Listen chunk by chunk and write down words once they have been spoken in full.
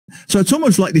So it's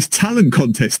almost like this talent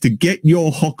contest to get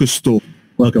your hawker store.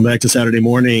 Welcome back to Saturday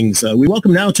Mornings. We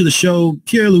welcome now to the show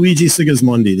Pier Luigi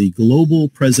Sigismondi, the global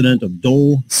president of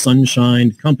Dole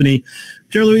Sunshine Company.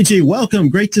 Pier Luigi, welcome.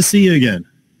 Great to see you again.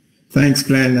 Thanks,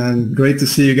 Glenn, and great to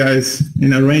see you guys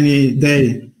in a rainy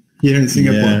day here in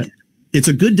Singapore. Yeah. It's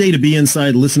a good day to be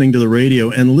inside listening to the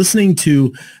radio and listening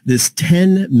to this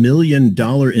 $10 million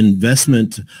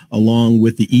investment along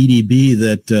with the EDB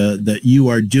that you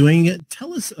are doing.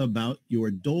 Tell us about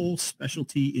your Dole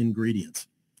Specialty Ingredients.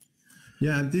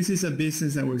 Yeah, this is a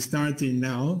business that we're starting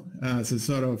now as a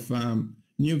sort of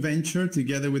new venture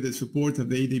together with the support of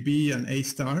the EDB and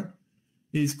A-Star.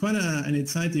 It's quite an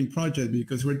exciting project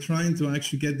because we're trying to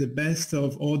actually get the best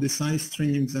of all the side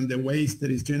streams and the waste that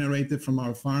is generated from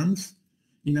our farms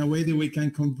in a way that we can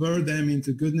convert them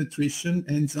into good nutrition,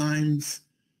 enzymes,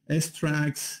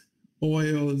 extracts,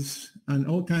 oils, and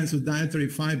all kinds of dietary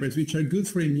fibers, which are good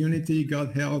for immunity,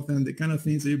 gut health, and the kind of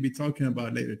things that you'll be talking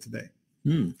about later today.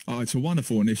 Oh, it's a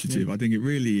wonderful initiative. I think it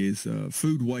really is.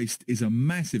 Food waste is a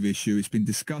massive issue. It's been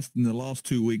discussed in the last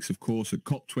 2 weeks, of course, at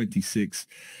COP26.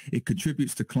 It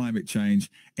contributes to climate change.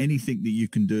 Anything that you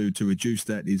can do to reduce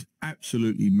that is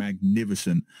absolutely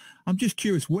magnificent. I'm just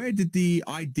curious, where did the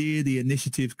idea, the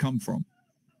initiative come from?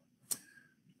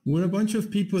 We're a bunch of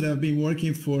people that have been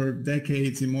working for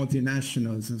decades in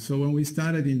multinationals. And so when we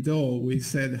started in Dole, we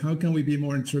said, how can we be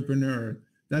more entrepreneurial?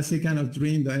 That's the kind of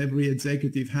dream that every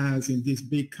executive has in these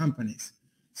big companies.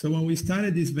 So when we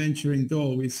started this venture in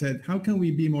Dole, we said, how can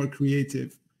we be more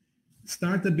creative?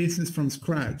 Start a business from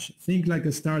scratch. Think like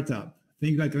a startup.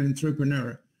 Think like an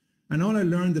entrepreneur. And all I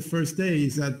learned the first day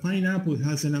is that pineapple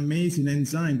has an amazing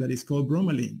enzyme that is called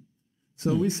bromelain.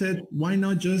 So we said, why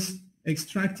not just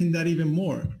extracting that even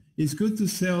more? It's good to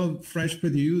sell fresh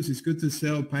produce. It's good to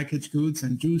sell packaged goods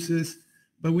and juices.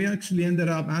 But we actually ended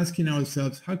up asking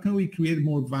ourselves, how can we create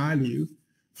more value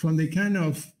from the kind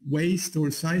of waste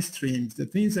or side streams, the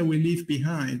things that we leave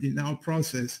behind in our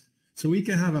process, so we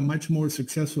can have a much more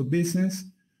successful business,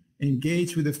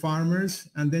 engage with the farmers,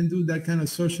 and then do that kind of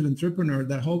social entrepreneur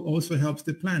that also helps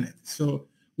the planet. So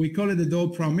we call it the Dole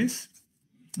Promise.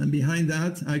 And behind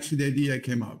that, actually, the idea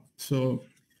came up. So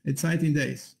exciting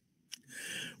days.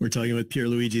 We're talking with Pier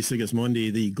Luigi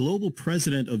Sigismondi, the global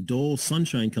president of Dole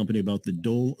Sunshine Company, about the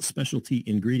Dole Specialty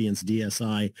Ingredients,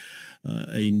 DSI,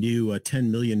 a new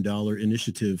 $10 million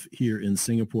initiative here in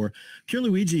Singapore. Pier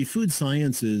Luigi, food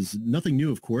science is nothing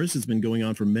new, of course. It's been going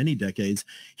on for many decades.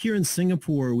 Here in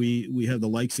Singapore, we have the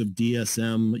likes of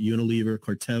DSM, Unilever,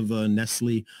 Corteva,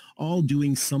 Nestle, all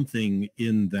doing something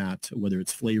in that, whether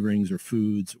it's flavorings or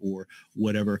foods or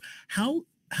whatever.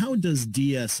 How does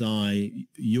DSI,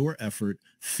 your effort,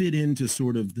 fit into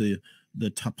sort of the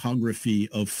topography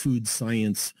of food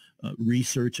science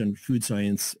research and food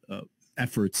science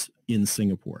efforts in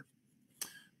Singapore?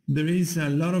 There is a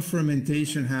lot of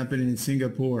fermentation happening in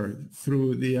Singapore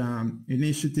through the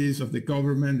initiatives of the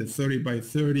government, the 30 by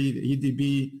 30, the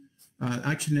EDB.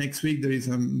 Actually, next week, there is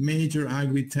a major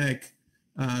agri-tech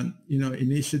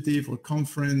initiative or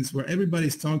conference where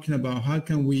everybody's talking about how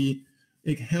can we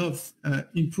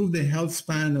improve the health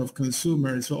span of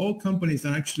consumers. So all companies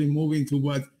are actually moving to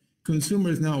what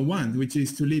consumers now want, which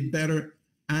is to live better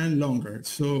and longer.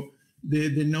 So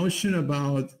the notion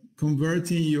about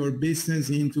converting your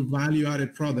business into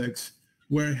value-added products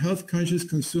where health-conscious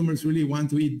consumers really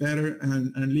want to eat better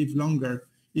and live longer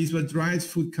is what drives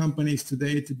food companies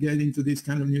today to get into these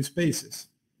kind of new spaces.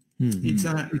 Mm-hmm.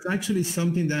 It's actually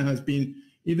something that has been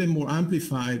even more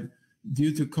amplified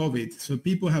due to COVID. So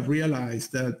people have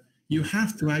realized that you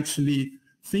have to actually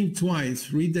think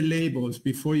twice, read the labels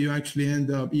before you actually end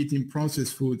up eating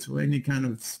processed foods or any kind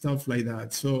of stuff like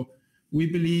that. So we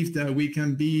believe that we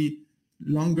can be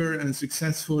longer and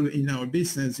successful in our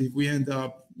business if we end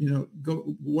up,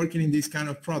 working in these kind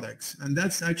of products. And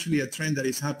that's actually a trend that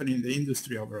is happening in the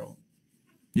industry overall.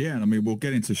 Yeah, and I mean, we'll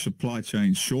get into supply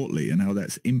chain shortly and how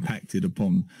that's impacted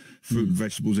upon fruit and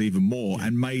vegetables even more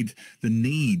and made the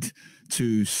need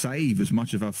to save as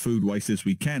much of our food waste as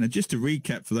we can. And just to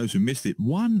recap for those who missed it,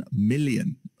 1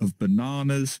 million of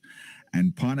bananas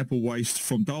and pineapple waste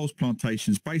from Dole's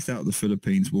plantations based out of the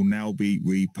Philippines will now be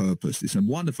repurposed. It's a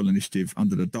wonderful initiative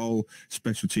under the Dole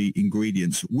Specialty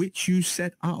Ingredients, which you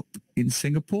set up in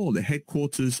Singapore. The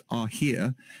headquarters are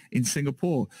here in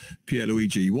Singapore. Pier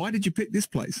Luigi, why did you pick this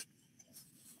place?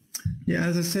 Yeah,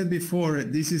 as I said before,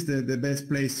 this is the best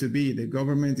place to be. The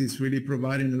government is really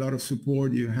providing a lot of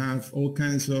support. You have all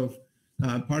kinds of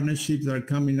partnerships that are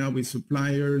coming up with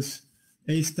suppliers.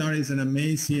 A-Star is an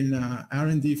amazing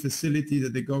R&D facility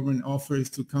that the government offers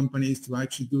to companies to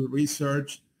actually do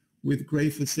research with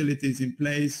great facilities in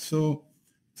place. So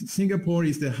Singapore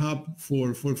is the hub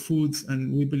for foods,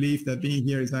 and we believe that being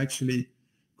here is actually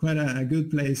quite a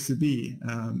good place to be.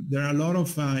 There are a lot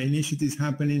of initiatives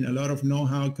happening, a lot of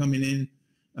know-how coming in,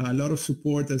 a lot of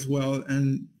support as well.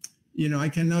 And, I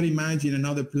cannot imagine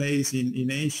another place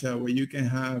in Asia where you can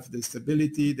have the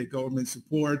stability, the government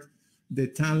support, the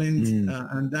talent,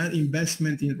 and that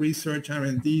investment in research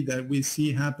R&D that we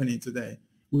see happening today,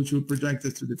 which will project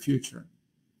us to the future.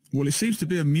 Well, it seems to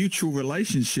be a mutual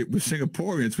relationship with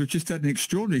Singaporeans. We've just had an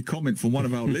extraordinary comment from one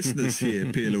of our listeners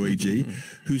here, Pier Luigi,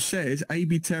 who says,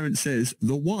 A.B. Terrence says,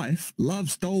 the wife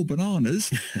loves Dole bananas,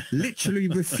 literally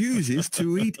refuses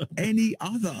to eat any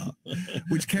other,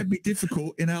 which can be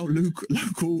difficult in our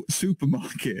local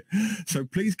supermarket. So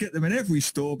please get them in every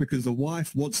store because the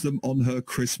wife wants them on her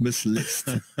Christmas list.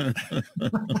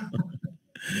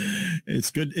 It's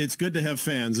good to have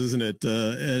fans, isn't it?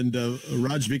 And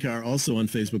Raj Vikar also on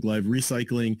Facebook Live,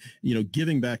 recycling,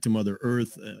 giving back to Mother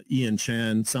Earth. Ian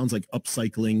Chan, sounds like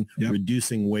upcycling,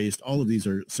 reducing waste. All of these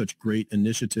are such great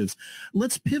initiatives.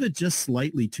 Let's pivot just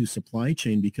slightly to supply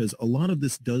chain, because a lot of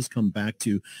this does come back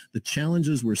to the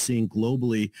challenges we're seeing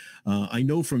globally. I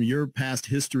know from your past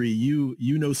history, you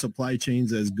know supply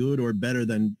chains as good or better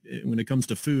than when it comes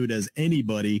to food as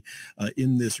anybody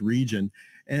in this region.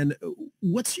 And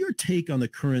what's your take on the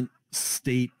current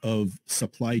state of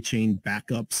supply chain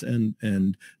backups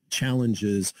and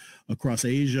challenges across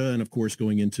Asia and, of course,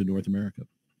 going into North America?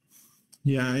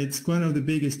 Yeah, it's one of the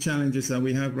biggest challenges that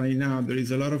we have right now. There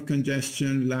is a lot of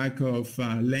congestion, lack of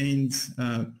lanes,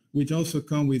 which also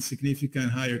come with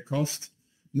significant higher cost.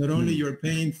 Not only you're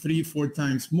paying 3-4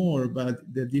 times more, but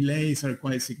the delays are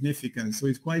quite significant. So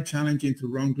it's quite challenging to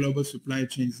run global supply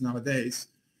chains nowadays.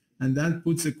 And that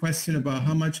puts a question about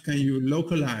how much can you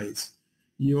localize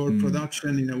your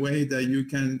production in a way that you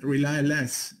can rely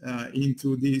less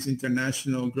into these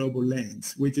international global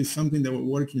lanes, which is something that we're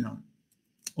working on.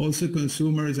 Also,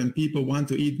 consumers and people want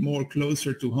to eat more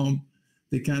closer to home,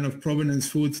 the kind of provenance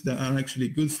foods that are actually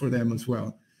good for them as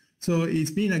well. So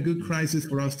it's been a good crisis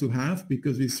for us to have,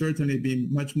 because we've certainly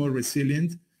been much more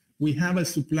resilient. We have a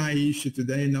supply issue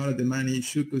today, not a demand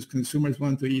issue, because consumers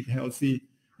want to eat healthy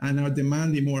and are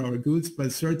demanding more of our goods,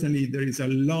 but certainly there is a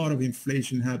lot of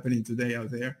inflation happening today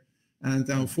out there. And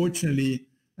unfortunately,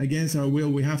 against our will,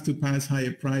 we have to pass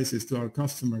higher prices to our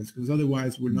customers, because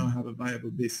otherwise we'll not have a viable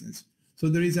business. So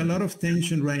there is a lot of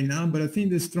tension right now, but I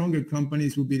think the stronger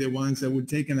companies will be the ones that will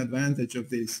take an advantage of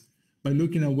this by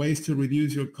looking at ways to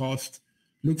reduce your cost,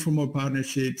 look for more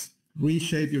partnerships,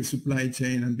 reshape your supply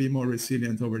chain, and be more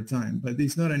resilient over time. But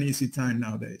it's not an easy time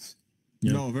nowadays.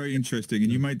 Yeah. No, very interesting.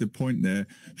 And you made the point there,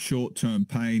 short-term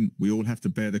pain, we all have to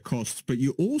bear the costs. But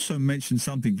you also mentioned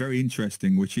something very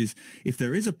interesting, which is if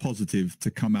there is a positive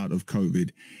to come out of COVID,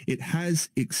 it has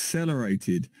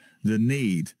accelerated the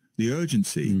need, the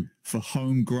urgency for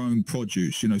homegrown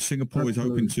produce. Singapore is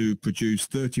hoping to produce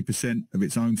 30% of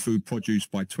its own food produce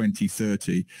by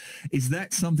 2030. Is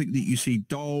that something that you see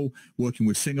Dole working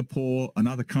with Singapore and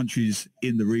other countries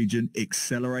in the region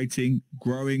accelerating,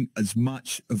 growing as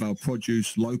much of our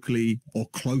produce locally or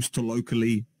close to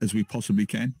locally as we possibly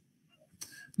can?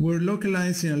 We're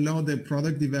localizing a lot of the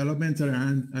product development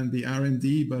and the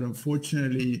R&D, but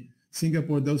unfortunately,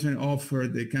 Singapore doesn't offer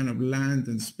the kind of land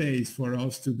and space for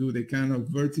us to do the kind of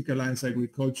verticalized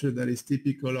agriculture that is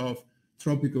typical of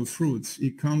tropical fruits.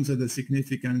 It comes at a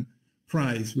significant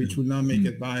price, which will not make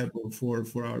it viable for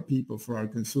our people, for our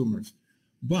consumers.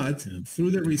 But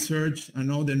through the research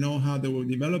and all the know-how that we're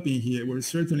developing here, we're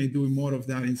certainly doing more of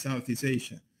that in Southeast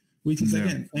Asia, which is,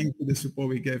 again, thanks to the support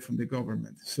we get from the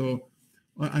government. So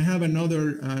I have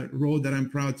another role that I'm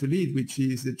proud to lead, which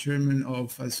is the chairman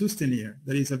of Zutphen,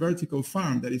 that is a vertical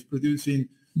farm that is producing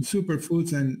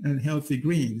superfoods and healthy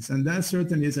greens. And that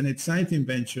certainly is an exciting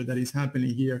venture that is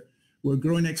happening here. We're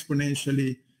growing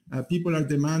exponentially. People are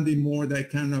demanding more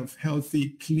that kind of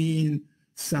healthy, clean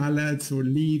salads or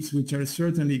leaves, which are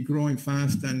certainly growing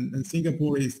fast. And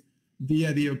Singapore is the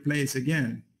ideal place,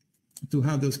 again, to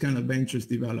have those kind of ventures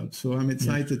develop. So I'm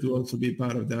excited to also be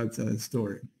part of that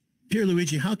story. Pier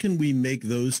Luigi, how can we make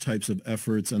those types of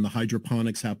efforts and the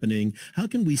hydroponics happening, how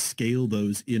can we scale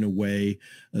those in a way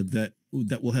that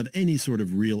will have any sort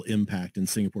of real impact in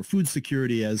Singapore? Food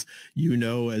security, as you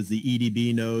know, as the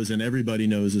EDB knows, and everybody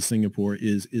knows, as Singapore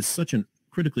is such a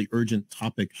critically urgent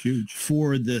topic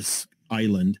for this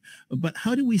island. But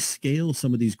how do we scale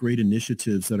some of these great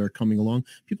initiatives that are coming along?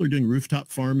 People are doing rooftop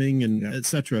farming and et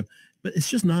cetera, but it's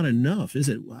just not enough, is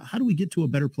it? How do we get to a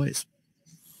better place?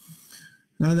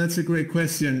 No, that's a great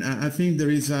question. I think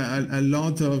there is a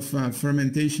lot of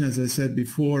fermentation, as I said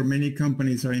before. Many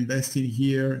companies are investing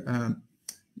here.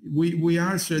 we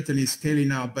are certainly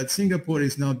scaling up, but Singapore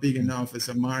is not big enough as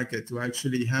a market to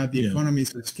actually have the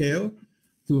economies of scale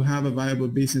to have a viable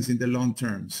business in the long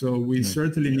term. So we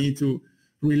certainly need to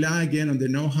rely again on the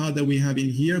know-how that we have in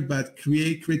here, but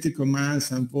create critical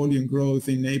mass and volume growth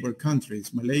in neighbor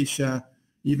countries, Malaysia,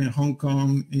 even Hong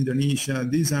Kong, Indonesia.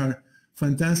 These are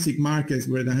fantastic markets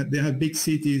where they have big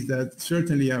cities that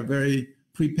certainly are very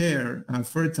prepared and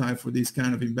fertile for these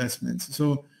kind of investments.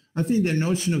 So I think the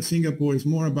notion of Singapore is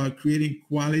more about creating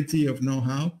quality of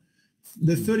know-how.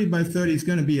 The 30 by 30 is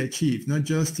going to be achieved, not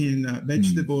just in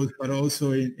vegetables, but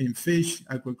also in fish,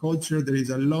 aquaculture. There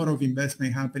is a lot of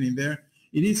investment happening there.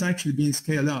 It is actually being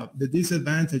scaled up. The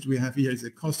disadvantage we have here is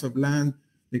the cost of land,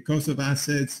 the cost of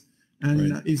assets,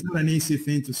 and it's not an easy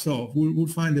thing to solve. We'll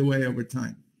find a way over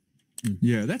time.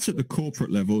 Yeah, that's at the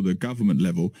corporate level, the government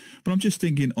level. But I'm just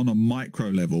thinking on a micro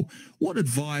level, what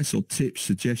advice or tips,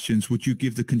 suggestions would you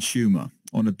give the consumer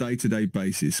on a day-to-day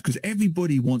basis? Because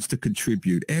everybody wants to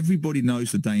contribute. Everybody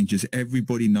knows the dangers.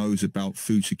 Everybody knows about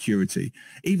food security.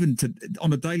 Even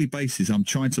on a daily basis, I'm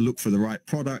trying to look for the right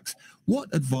products. What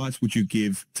advice would you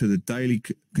give to the daily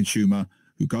consumer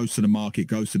who goes to the market,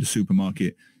 goes to the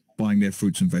supermarket, buying their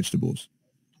fruits and vegetables?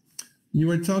 You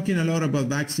were talking a lot about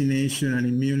vaccination and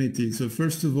immunity. So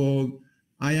first of all,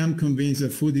 I am convinced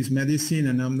that food is medicine,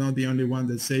 and I'm not the only one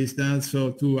that says that.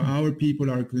 So to our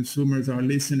people, our consumers, our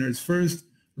listeners, first,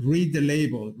 read the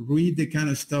label, read the kind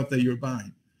of stuff that you're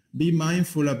buying. Be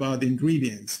mindful about the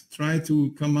ingredients. Try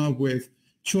to come up with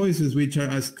choices which are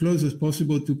as close as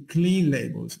possible to clean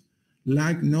labels,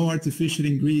 like no artificial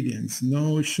ingredients,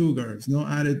 no sugars, no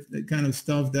added kind of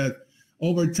stuff that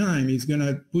over time is going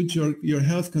to put your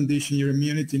health condition, your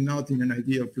immunity not in an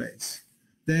ideal place.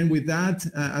 Then with that,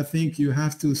 I think you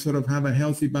have to sort of have a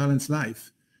healthy, balanced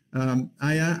life.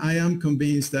 I am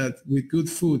convinced that with good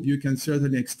food, you can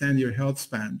certainly extend your health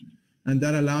span. And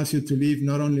that allows you to live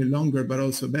not only longer, but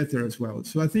also better as well.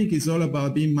 So I think it's all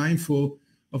about being mindful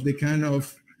of the kind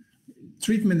of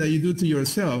treatment that you do to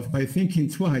yourself by thinking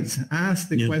twice. Ask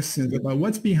the questions about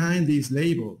what's behind this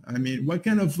label. I mean, what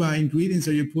kind of ingredients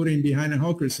are you putting behind a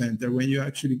hawker center when you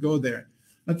actually go there?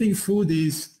 I think food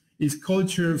is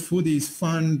culture, food is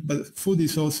fun, but food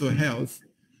is also health.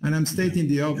 And I'm stating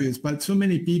the obvious, but so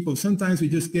many people, sometimes we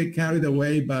just get carried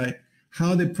away by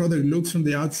how the product looks from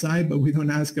the outside, but we don't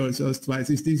ask ourselves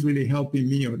twice, is this really helping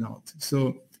me or not?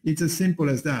 So it's as simple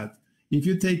as that. If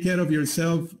you take care of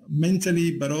yourself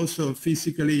mentally, but also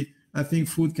physically, I think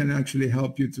food can actually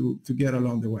help you to get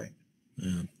along the way.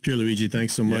 Pier Luigi,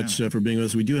 thanks so much for being with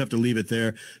us. We do have to leave it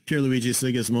there. Pier Luigi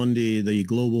Sigismondi, the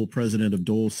global president of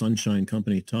Dole Sunshine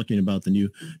Company, talking about the new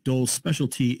Dole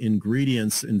Specialty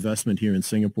Ingredients investment here in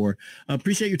Singapore.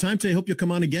 Appreciate your time today. Hope you'll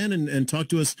come on again and talk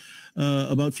to us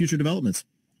about future developments.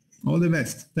 All the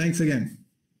best. Thanks again.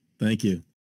 Thank you.